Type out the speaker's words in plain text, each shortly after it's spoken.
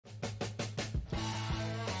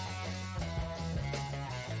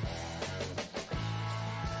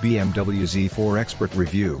BMW Z4 Expert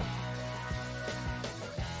Review.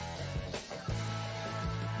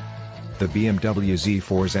 The BMW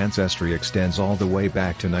Z4's ancestry extends all the way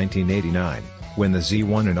back to 1989, when the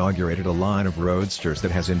Z1 inaugurated a line of roadsters that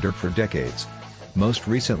has endured for decades. Most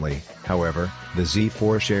recently, however, the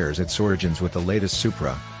Z4 shares its origins with the latest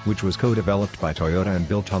Supra, which was co-developed by Toyota and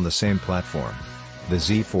built on the same platform. The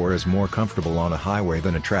Z4 is more comfortable on a highway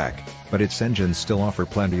than a track, but its engines still offer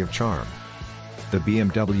plenty of charm. The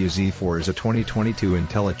BMW Z4 is a 2022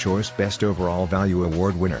 IntelliChoice Best Overall Value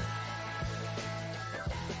Award winner.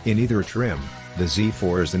 In either trim, the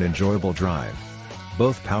Z4 is an enjoyable drive.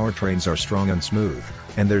 Both powertrains are strong and smooth,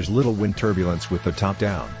 and there's little wind turbulence with the top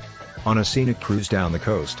down. On a scenic cruise down the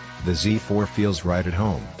coast, the Z4 feels right at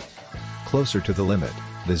home. Closer to the limit,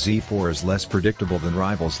 the Z4 is less predictable than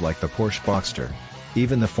rivals like the Porsche Boxster.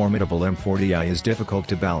 Even the formidable M40i is difficult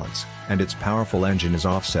to balance, and its powerful engine is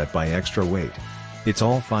offset by extra weight. It's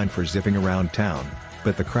all fine for zipping around town,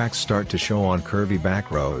 but the cracks start to show on curvy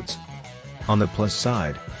back roads. On the plus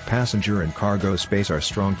side, passenger and cargo space are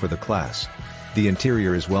strong for the class. The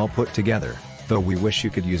interior is well put together, though we wish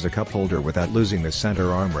you could use a cup holder without losing the center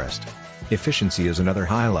armrest. Efficiency is another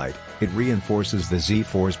highlight. It reinforces the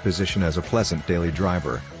Z4's position as a pleasant daily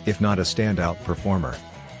driver, if not a standout performer.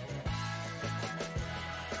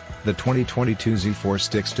 The 2022 Z4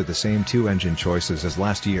 sticks to the same two engine choices as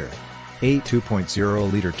last year. A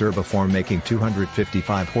 2.0-liter turboform making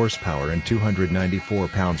 255 horsepower and 294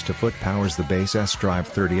 pounds-to-foot powers the base S-Drive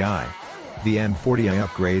 30i. The M40i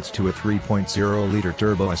upgrades to a 3.0-liter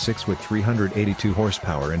turbo S6 with 382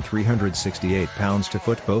 horsepower and 368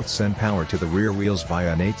 pounds-to-foot. Both send power to the rear wheels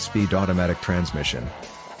via an 8-speed automatic transmission.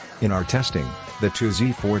 In our testing, the two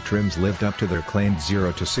Z4 trims lived up to their claimed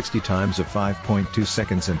 0 to 60 times of 5.2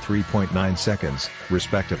 seconds and 3.9 seconds,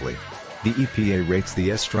 respectively. The EPA rates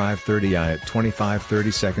the S-Drive 30i at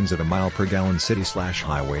 25-30 seconds at a mile per gallon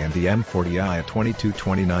city/highway and the M40i at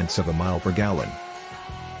 22-29 of a mile per gallon.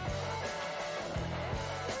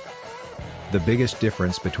 The biggest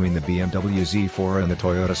difference between the BMW Z4 and the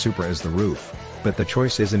Toyota Supra is the roof, but the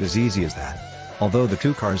choice isn't as easy as that. Although the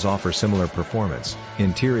two cars offer similar performance,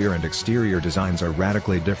 interior and exterior designs are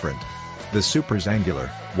radically different. The Supra's angular,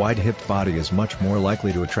 wide-hipped body is much more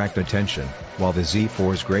likely to attract attention, while the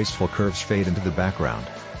Z4's graceful curves fade into the background.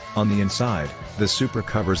 On the inside, the Supra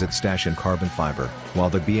covers its dash in carbon fiber, while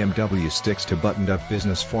the BMW sticks to buttoned-up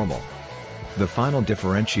business formal. The final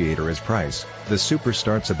differentiator is price. The Supra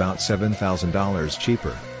starts about $7,000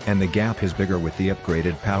 cheaper, and the gap is bigger with the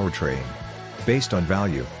upgraded powertrain. Based on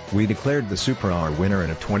value, we declared the Supra our winner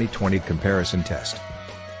in a 2020 comparison test.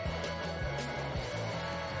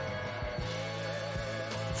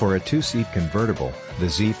 For a two-seat convertible, the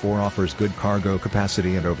Z4 offers good cargo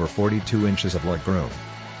capacity and over 42 inches of legroom.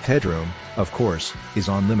 Headroom, of course, is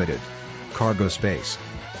unlimited. Cargo space.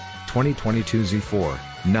 2022 Z4,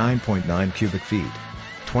 9.9 cubic feet.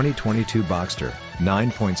 2022 Boxster,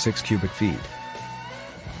 9.6 cubic feet.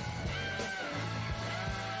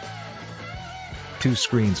 Two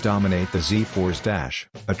screens dominate the Z4's dash,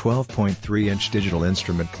 a 12.3-inch digital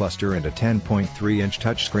instrument cluster and a 10.3-inch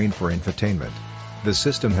touchscreen for infotainment. The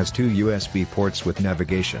system has two USB ports with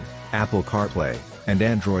navigation, Apple CarPlay, and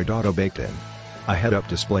Android Auto baked in. A head-up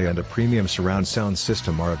display and a premium surround sound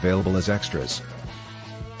system are available as extras.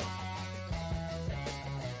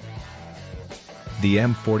 The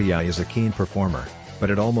M40i is a keen performer,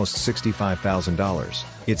 but at almost $65,000,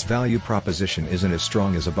 its value proposition isn't as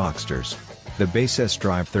strong as a Boxster's. The base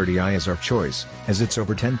S-Drive 30i is our choice, as it's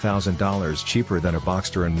over $10,000 cheaper than a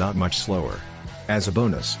Boxster and not much slower. As a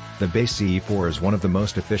bonus, the base Z4 is one of the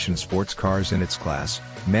most efficient sports cars in its class,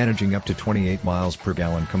 managing up to 28 miles per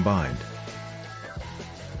gallon combined.